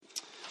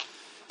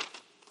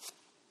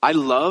I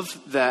love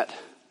that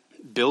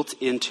built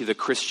into the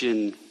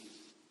Christian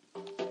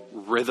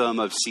rhythm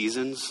of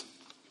seasons,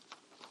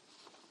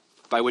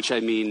 by which I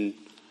mean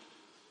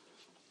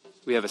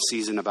we have a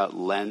season about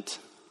Lent,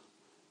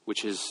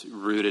 which is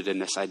rooted in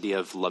this idea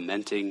of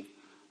lamenting,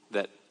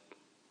 that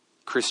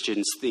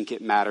Christians think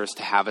it matters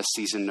to have a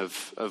season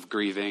of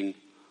grieving.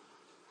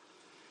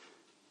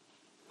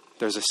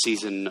 There's a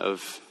season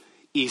of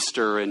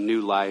Easter and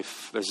new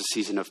life. There's a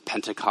season of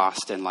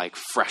Pentecost and like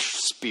fresh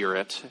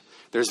spirit.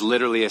 There's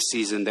literally a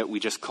season that we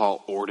just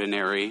call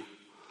ordinary.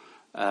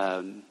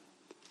 That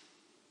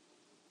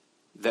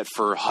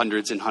for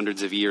hundreds and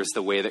hundreds of years,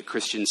 the way that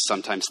Christians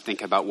sometimes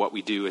think about what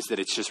we do is that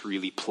it's just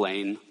really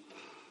plain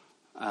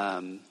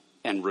and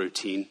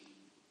routine.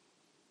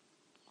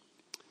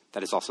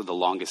 That is also the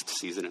longest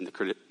season in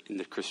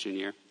the Christian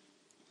year.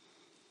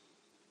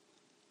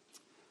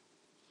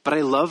 But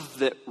I love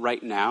that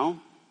right now,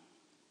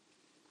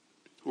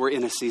 we're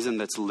in a season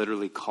that's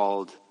literally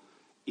called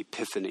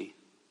Epiphany.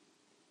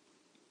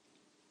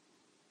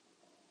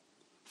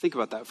 Think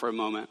about that for a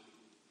moment.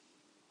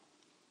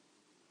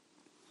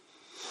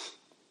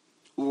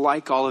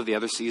 Like all of the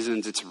other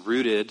seasons, it's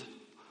rooted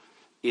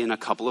in a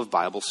couple of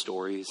Bible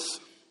stories.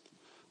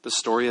 The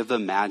story of the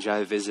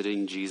Magi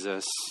visiting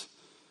Jesus,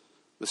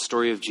 the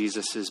story of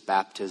Jesus'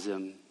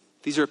 baptism.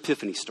 These are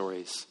Epiphany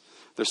stories.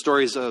 They're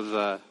stories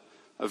of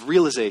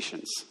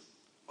realizations.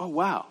 Oh,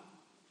 wow.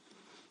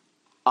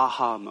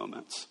 Aha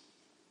moments.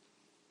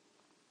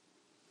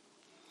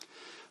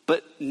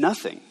 But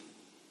nothing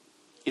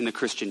in the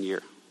Christian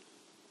year,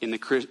 in the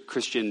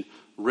Christian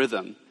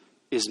rhythm,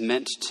 is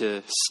meant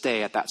to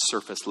stay at that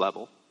surface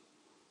level.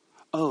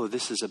 Oh,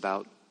 this is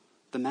about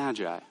the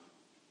Magi.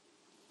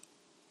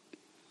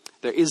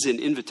 There is an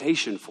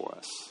invitation for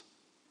us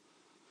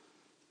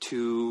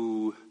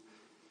to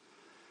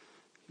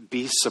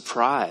be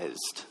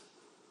surprised.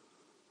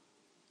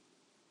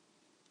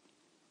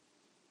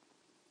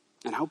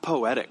 And how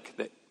poetic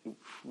that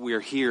we're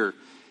here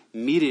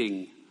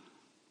meeting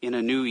in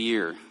a new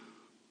year,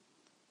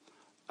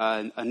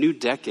 a new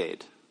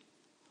decade.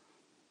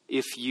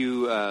 If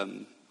you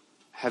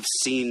have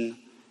seen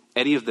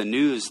any of the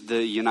news,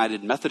 the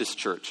United Methodist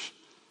Church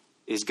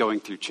is going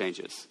through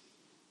changes.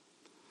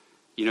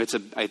 You know,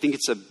 I think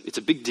it's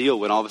a big deal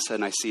when all of a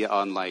sudden I see it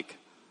on like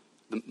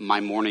my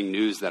morning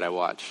news that I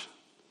watch.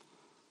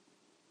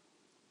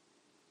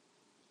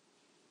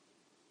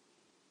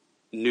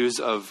 News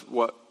of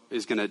what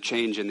is going to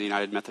change in the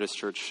United Methodist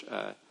Church.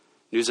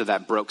 News of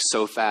that broke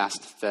so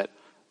fast that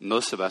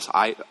most of us,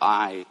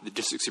 the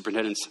district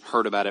superintendents,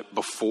 heard about it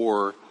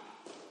before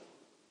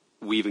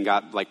we even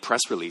got like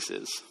press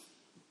releases.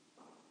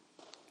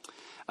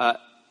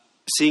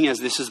 Seeing as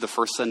this is the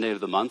first Sunday of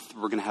the month,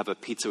 we're going to have a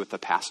Pizza with the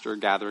Pastor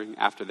gathering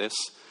after this.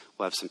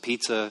 We'll have some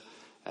pizza.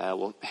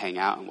 We'll hang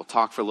out and we'll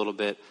talk for a little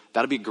bit.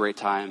 That'll be a great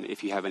time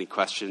if you have any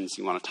questions,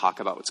 you want to talk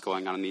about what's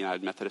going on in the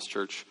United Methodist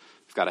Church.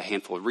 We've got a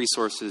handful of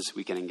resources.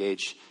 We can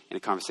engage in a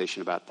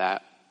conversation about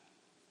that.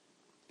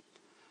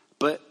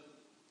 But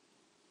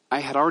I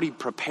had already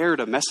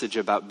prepared a message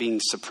about being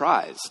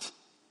surprised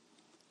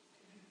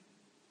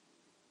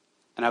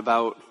and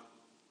about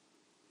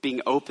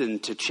being open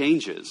to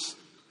changes.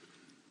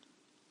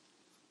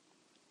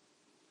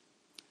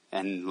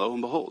 And lo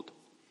and behold,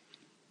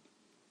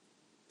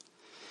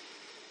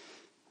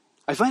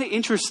 I find it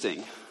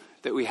interesting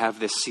that we have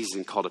this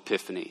season called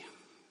Epiphany.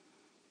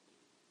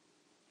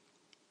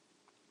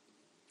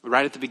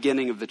 Right at the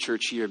beginning of the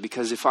church year,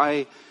 because if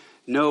I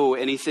know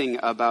anything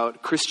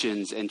about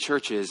Christians and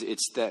churches,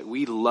 it's that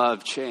we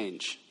love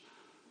change.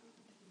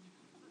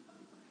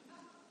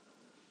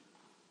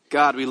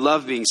 God, we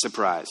love being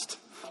surprised.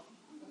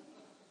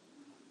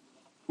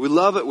 We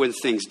love it when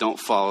things don't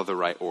follow the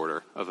right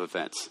order of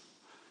events.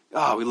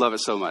 Oh, we love it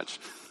so much.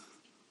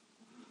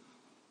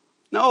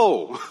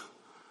 No,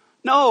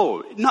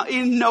 not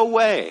in no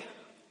way.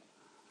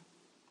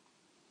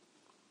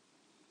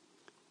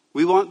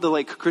 We want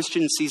the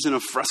Christian season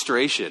of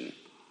frustration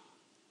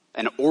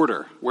and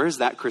order. Where's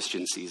that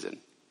Christian season?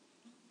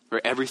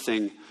 Where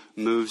everything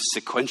moves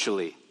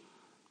sequentially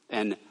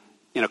and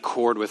in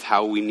accord with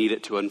how we need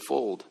it to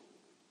unfold.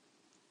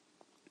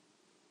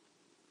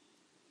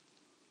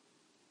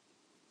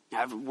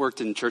 I've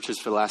worked in churches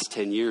for the last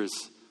 10 years.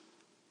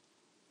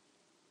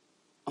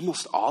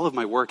 Almost all of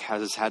my work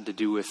has had to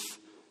do with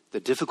the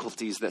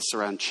difficulties that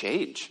surround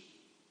change.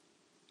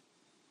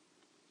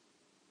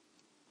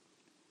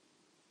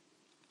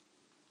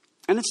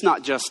 And it's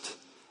not just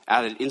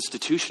at an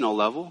institutional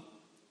level,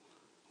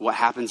 what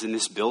happens in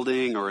this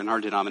building or in our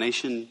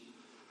denomination.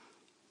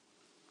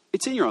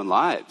 It's in your own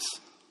lives.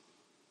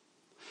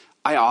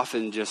 I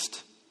often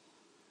just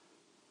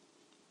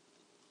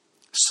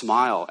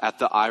smile at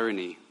the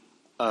irony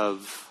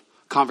of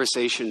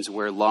conversations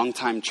where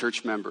longtime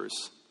church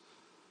members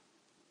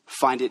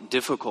find it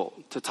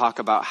difficult to talk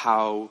about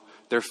how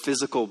their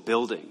physical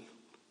building,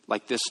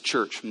 like this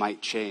church,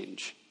 might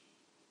change,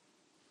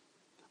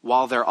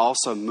 while they're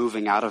also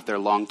moving out of their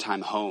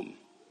longtime home.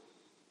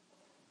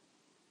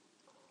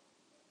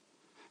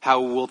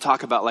 How we'll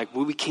talk about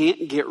we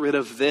can't get rid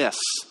of this.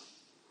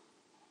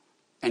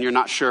 and you're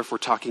not sure if we're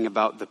talking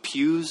about the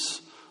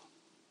pews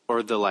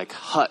or the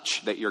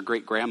hutch that your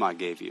great grandma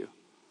gave you.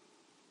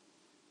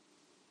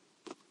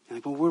 You're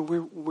like, well,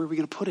 where are we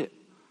going to put it?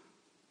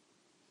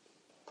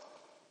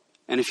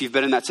 And if you've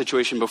been in that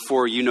situation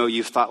before,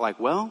 you've thought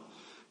well,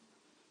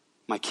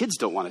 my kids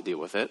don't want to deal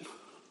with it.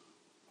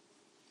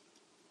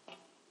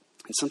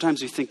 And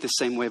sometimes we think the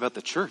same way about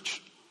the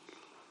church.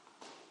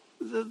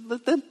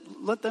 Let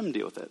them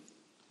deal with it.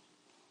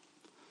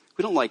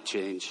 We don't like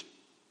change.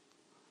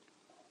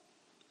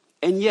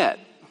 And yet,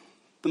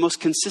 the most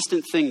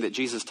consistent thing that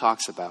Jesus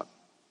talks about,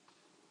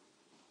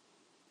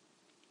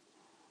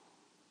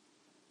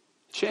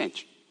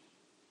 change.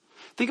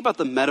 Think about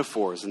the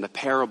metaphors and the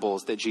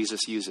parables that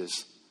Jesus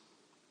uses.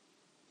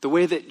 The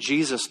way that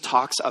Jesus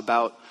talks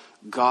about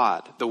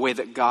God, the way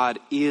that God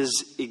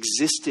is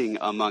existing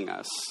among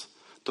us,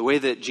 the way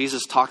that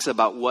Jesus talks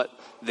about what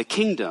the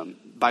kingdom,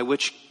 by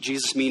which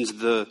Jesus means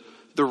the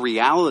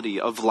reality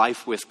of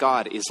life with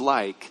God, is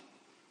like.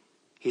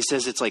 He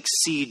says it's like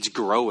seeds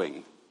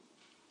growing,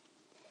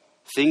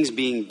 things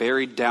being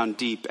buried down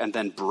deep and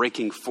then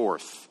breaking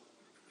forth.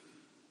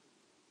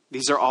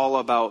 These are all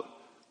about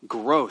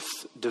growth,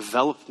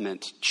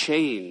 development,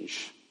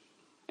 change.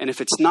 And if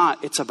it's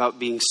not, it's about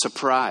being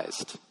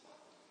surprised,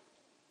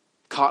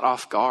 caught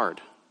off guard,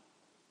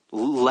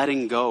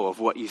 letting go of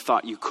what you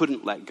thought you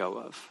couldn't let go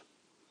of.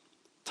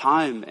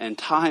 Time and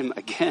time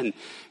again,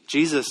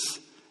 Jesus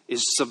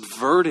is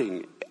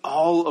subverting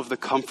all of the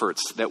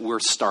comforts that we're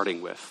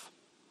starting with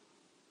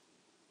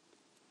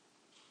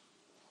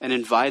and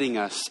inviting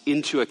us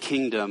into a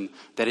kingdom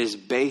that is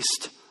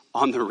based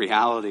on the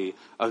reality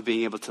of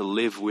being able to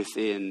live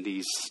within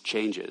these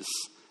changes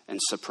and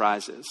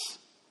surprises.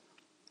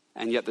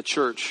 And yet the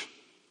church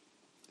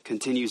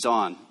continues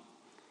on.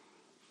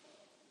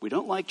 We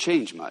don't like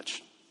change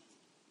much.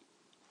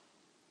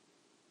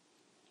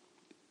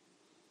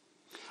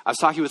 I was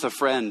talking with a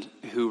friend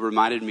who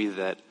reminded me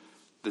that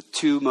the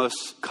two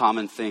most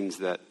common things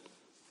that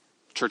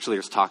church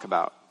leaders talk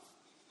about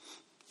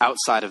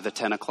outside of the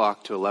 10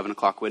 o'clock to 11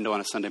 o'clock window on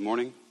a Sunday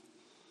morning,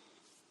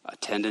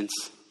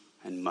 attendance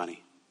and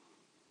money.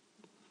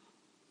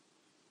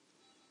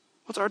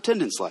 What's our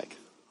attendance like?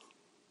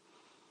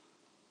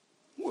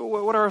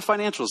 What are our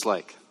financials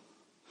like?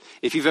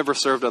 If you've ever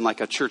served on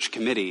a church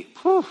committee,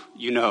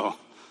 you know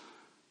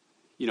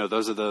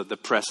those are the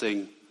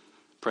pressing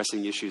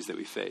issues that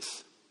we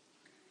face.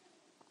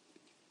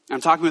 I'm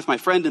talking with my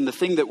friend, and the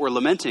thing that we're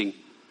lamenting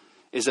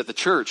is that the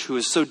church, who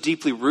is so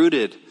deeply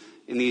rooted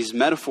in these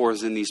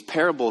metaphors, in these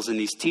parables, in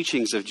these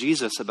teachings of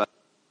Jesus about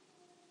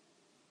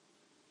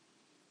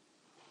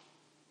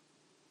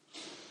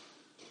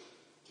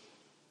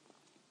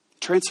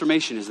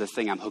transformation, is the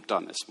thing I'm hooked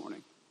on this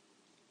morning.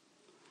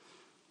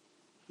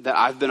 That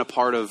I've been a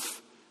part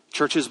of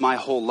churches my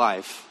whole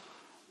life,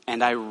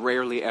 and I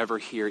rarely ever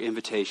hear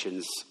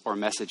invitations or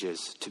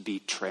messages to be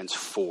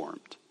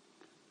transformed.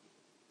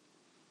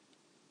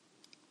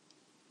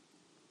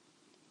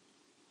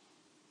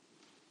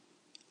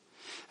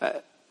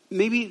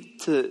 Maybe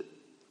to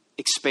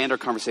expand our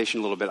conversation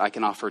a little bit, I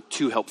can offer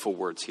two helpful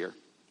words here.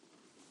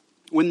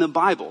 When the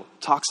Bible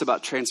talks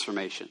about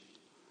transformation,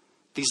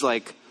 these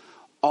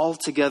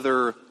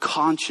altogether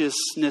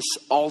consciousness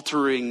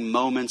altering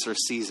moments or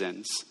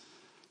seasons,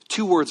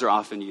 two words are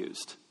often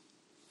used.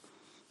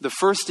 The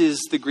first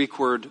is the Greek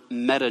word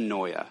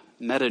metanoia.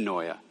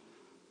 Metanoia.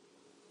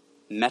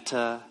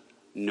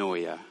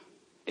 Metanoia.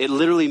 It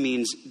literally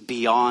means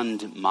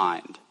beyond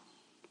mind.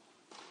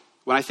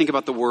 When I think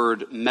about the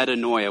word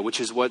metanoia, which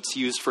is what's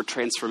used for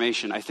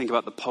transformation, I think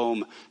about the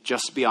poem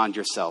Just Beyond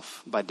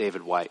Yourself by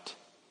David White.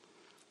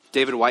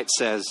 David White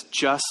says,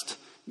 just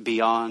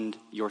beyond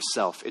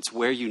yourself. It's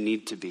where you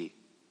need to be.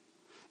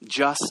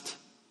 Just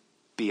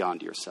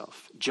beyond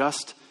yourself.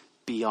 Just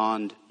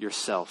beyond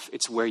yourself.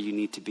 It's where you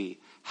need to be.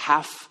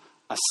 Half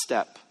a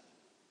step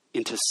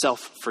into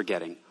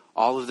self-forgetting.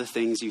 All of the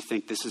things you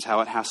think this is how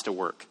it has to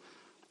work.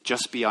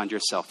 Just beyond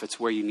yourself. It's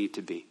where you need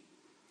to be.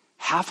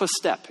 Half a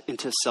step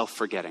into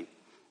self-forgetting.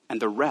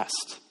 And the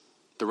rest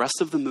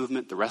of the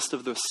movement, the rest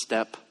of the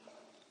step,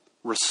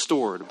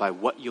 restored by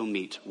what you'll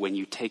meet when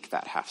you take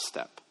that half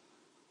step.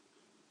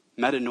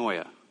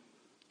 Metanoia,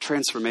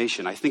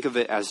 transformation. I think of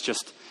it as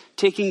just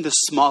taking the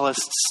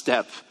smallest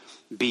step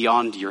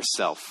beyond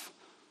yourself.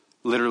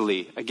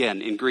 Literally,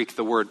 again, in Greek,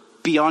 the word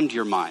beyond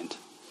your mind.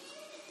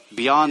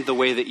 Beyond the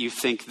way that you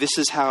think this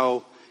is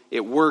how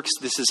it works,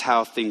 this is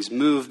how things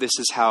move, this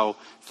is how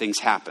things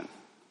happen.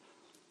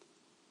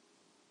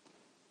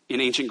 In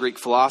ancient Greek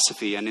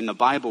philosophy and in the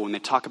Bible, when they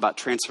talk about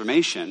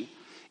transformation,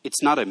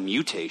 it's not a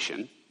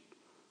mutation.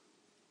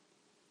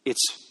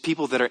 It's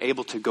people that are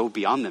able to go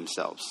beyond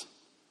themselves.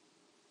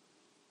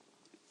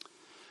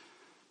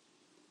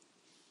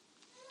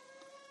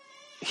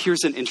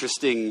 Here's an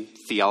interesting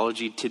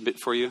theology tidbit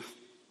for you.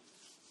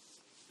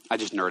 I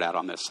just nerd out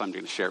on this, so I'm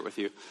going to share it with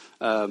you.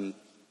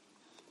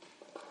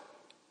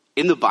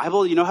 In the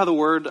Bible, you know how the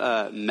word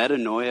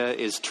metanoia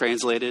is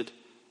translated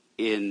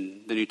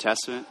in the New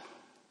Testament?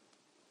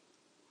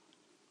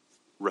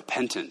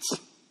 Repentance.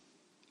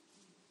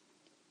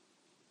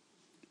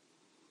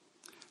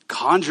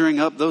 conjuring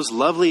up those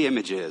lovely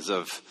images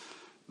of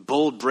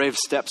bold, brave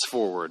steps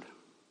forward.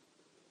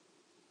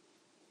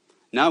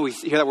 Now we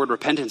hear that word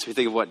repentance, we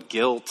think of what?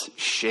 Guilt,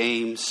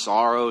 shame,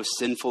 sorrow,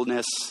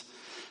 sinfulness.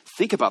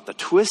 Think about the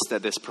twist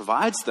that this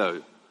provides,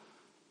 though.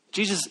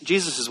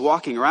 Jesus is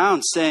walking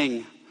around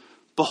saying,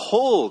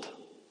 behold,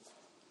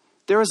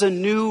 there is a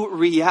new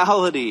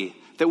reality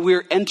that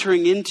we're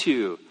entering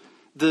into,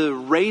 the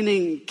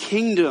reigning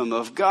kingdom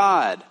of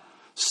God.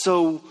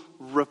 So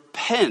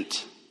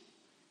repent,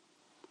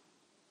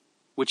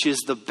 which is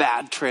the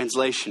bad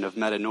translation of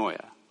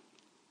metanoia.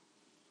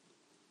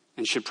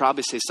 And should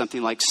probably say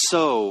something like,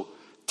 so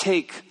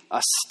take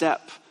a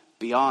step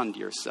beyond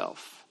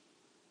yourself.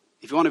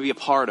 If you want to be a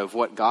part of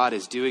what God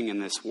is doing in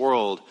this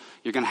world,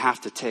 you're going to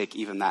have to take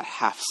even that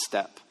half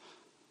step.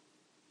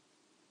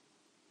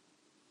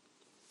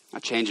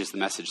 That changes the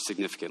message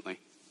significantly.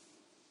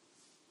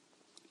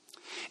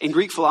 In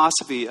Greek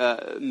philosophy,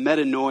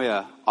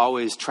 metanoia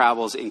always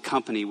travels in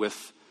company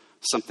with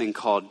something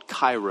called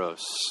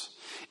kairos.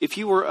 If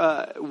you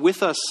were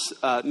with us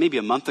maybe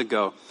a month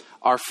ago,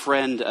 our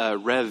friend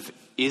Rev.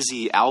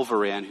 Izzy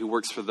Alvaran, who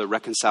works for the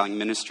Reconciling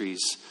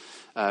Ministries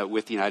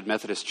with the United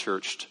Methodist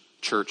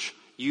Church,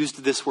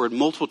 used this word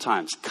multiple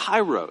times,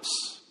 kairos,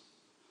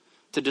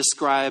 to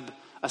describe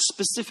a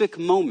specific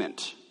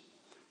moment.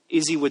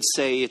 Izzy would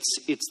say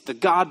it's the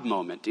God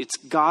moment, it's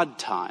God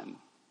time.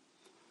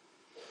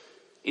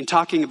 In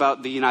talking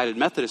about the United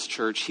Methodist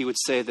Church, he would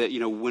say that,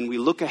 when we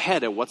look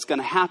ahead at what's going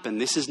to happen,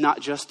 this is not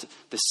just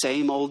the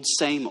same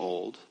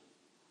old,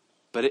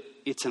 but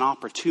it's an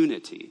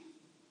opportunity.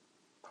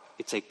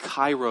 It's a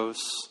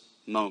kairos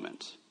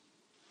moment.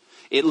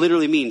 It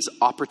literally means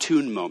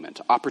opportune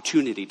moment,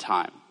 opportunity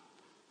time.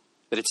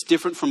 That it's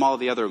different from all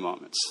the other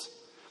moments.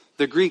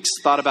 The Greeks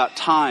thought about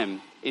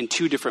time in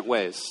two different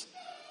ways.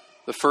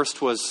 The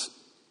first was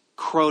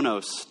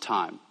chronos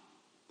time.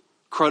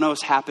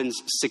 Chronos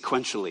happens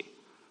sequentially,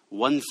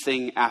 one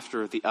thing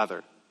after the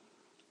other.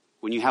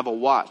 When you have a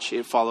watch,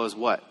 it follows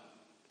what?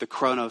 The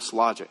chronos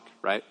logic,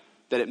 right?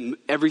 That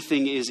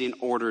everything is in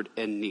ordered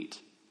and neat.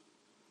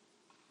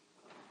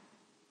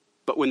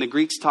 But when the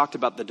Greeks talked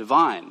about the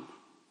divine,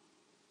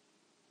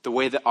 the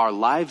way that our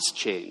lives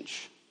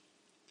change,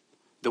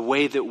 the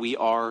way that we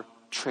are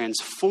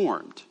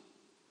transformed,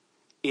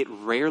 it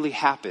rarely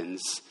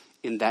happens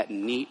in that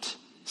neat,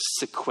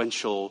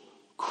 sequential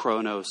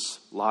chronos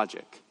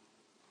logic.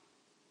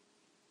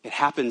 It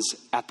happens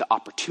at the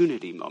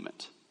opportunity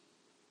moment.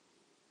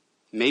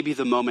 Maybe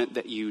the moment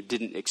that you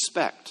didn't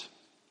expect.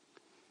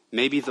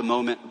 Maybe the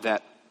moment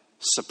that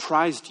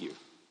surprised you.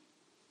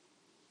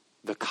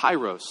 The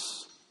kairos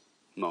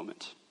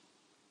moment.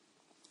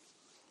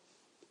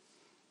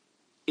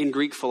 In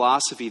Greek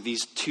philosophy,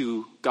 these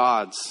two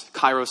gods,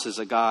 kairos is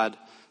a god,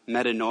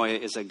 metanoia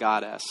is a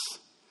goddess,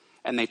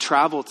 and they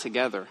travel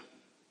together.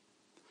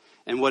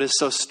 And what is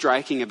so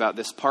striking about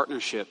this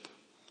partnership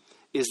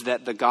is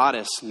that the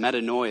goddess,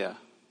 metanoia,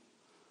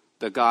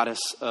 the goddess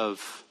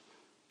of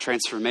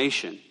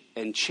transformation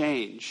and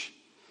change,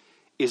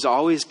 is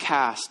always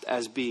cast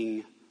as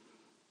being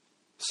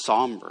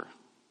somber.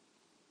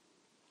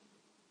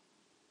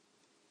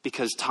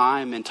 Because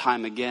time and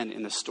time again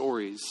in the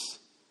stories,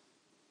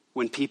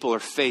 when people are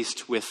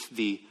faced with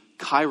the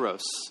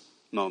kairos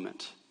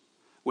moment,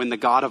 when the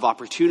God of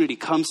opportunity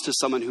comes to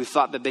someone who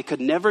thought that they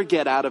could never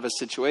get out of a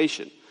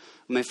situation,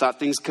 when they thought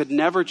things could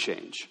never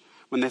change,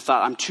 when they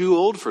thought, I'm too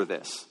old for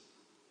this,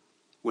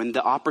 when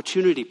the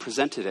opportunity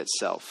presented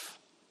itself,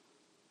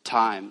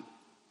 time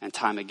and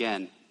time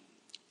again,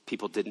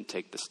 people didn't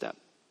take the step.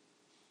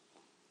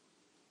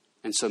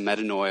 And so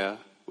metanoia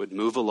would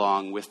move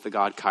along with the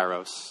God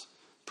kairos,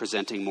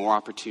 presenting more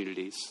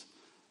opportunities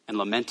and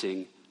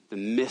lamenting the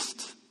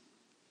missed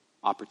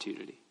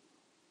opportunity.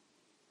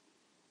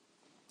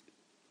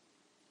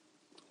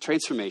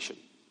 Transformation.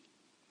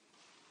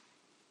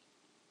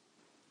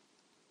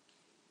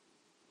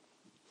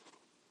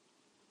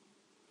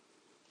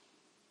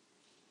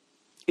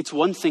 It's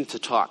one thing to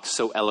talk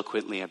so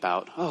eloquently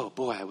about, oh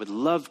boy, I would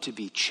love to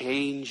be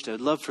changed.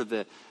 I'd love for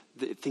the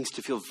things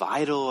to feel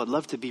vital. I'd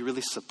love to be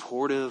really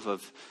supportive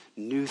of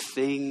new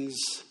things.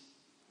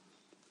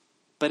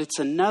 But it's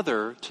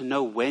another to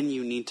know when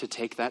you need to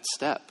take that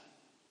step.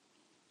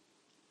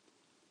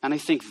 And I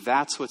think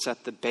that's what's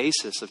at the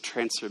basis of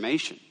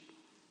transformation.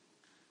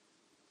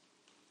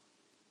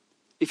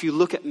 If you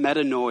look at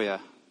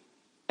metanoia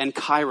and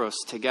kairos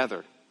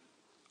together,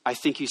 I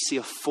think you see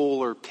a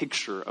fuller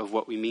picture of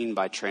what we mean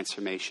by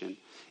transformation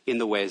in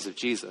the ways of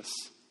Jesus.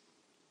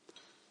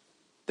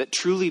 That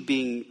truly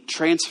being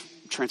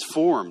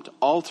transformed,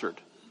 altered,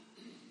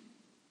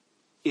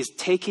 is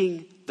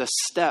taking the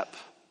step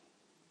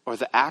or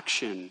the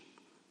action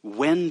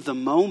when the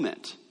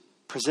moment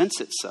presents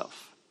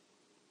itself.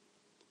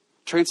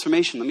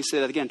 Transformation, let me say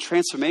that again.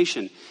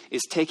 Transformation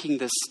is taking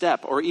the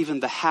step or even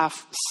the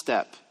half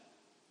step.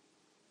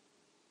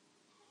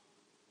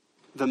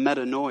 The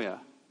metanoia,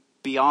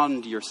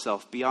 beyond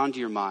yourself, beyond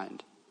your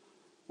mind.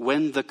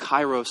 When the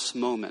kairos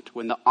moment,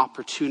 when the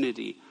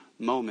opportunity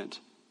moment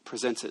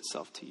presents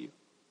itself to you.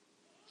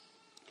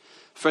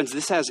 Friends,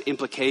 this has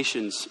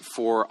implications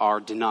for our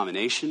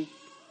denomination.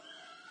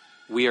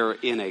 We are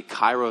in a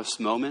kairos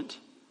moment,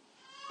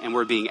 and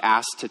we're being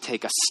asked to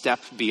take a step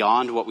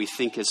beyond what we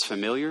think is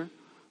familiar,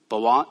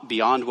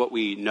 beyond what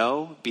we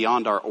know,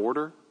 beyond our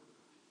order.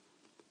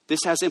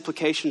 This has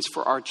implications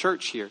for our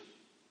church here.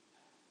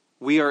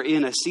 We are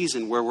in a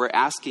season where we're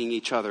asking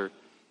each other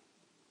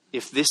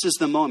if this is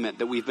the moment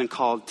that we've been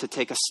called to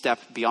take a step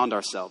beyond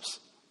ourselves.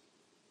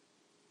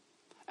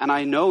 And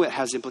I know it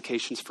has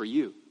implications for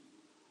you.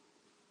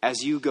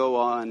 As you go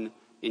on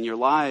in your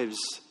lives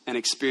and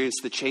experience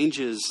the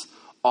changes,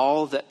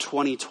 all that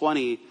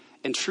 2020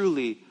 and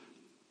truly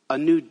a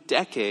new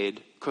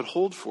decade could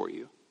hold for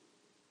you.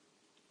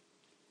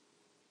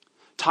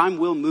 Time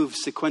will move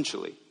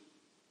sequentially,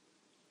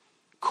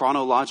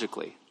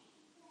 chronologically.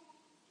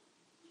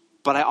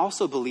 But I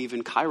also believe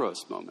in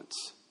kairos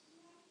moments.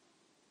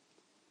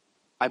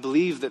 I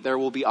believe that there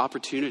will be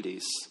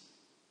opportunities.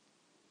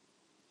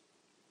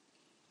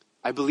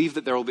 I believe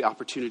that there will be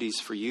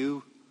opportunities for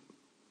you,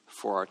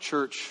 for our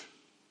church,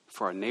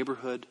 for our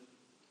neighborhood.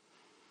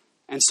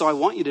 And so I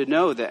want you to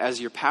know that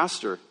as your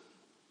pastor,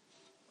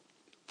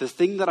 the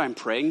thing that I'm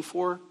praying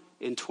for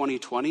in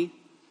 2020,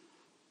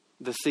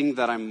 the thing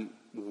that I'm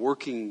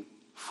working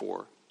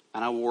for,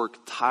 and I will work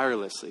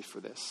tirelessly for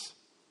this,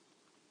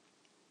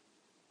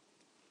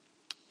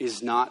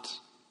 is not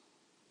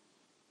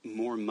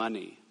more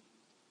money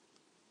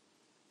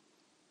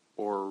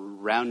or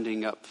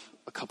rounding up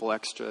a couple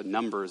extra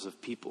numbers of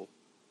people.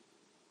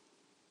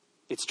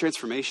 It's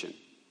transformation.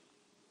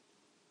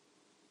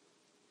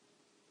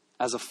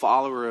 As a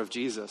follower of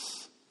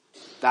Jesus,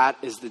 that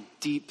is the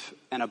deep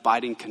and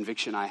abiding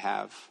conviction I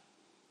have.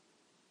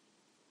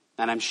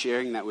 And I'm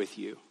sharing that with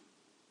you.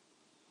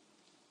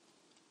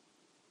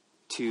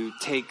 To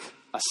take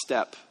a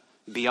step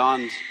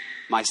beyond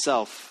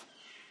myself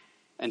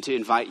and to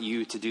invite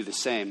you to do the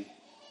same,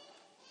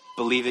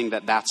 believing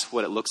that that's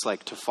what it looks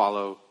like to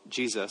follow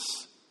Jesus,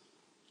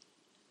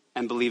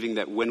 and believing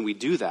that when we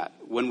do that,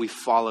 when we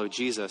follow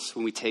Jesus,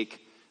 when we take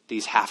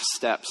these half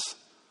steps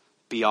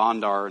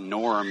beyond our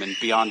norm and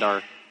beyond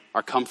our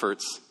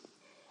comforts,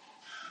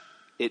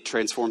 it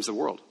transforms the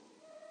world.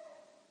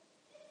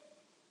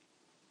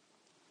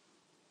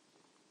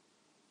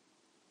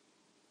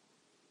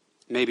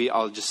 Maybe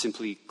I'll just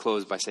simply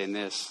close by saying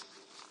this,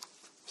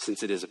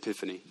 since it is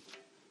Epiphany.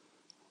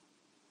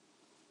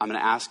 I'm going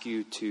to ask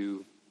you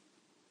to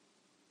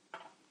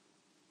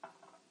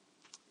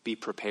be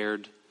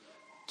prepared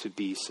to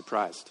be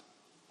surprised.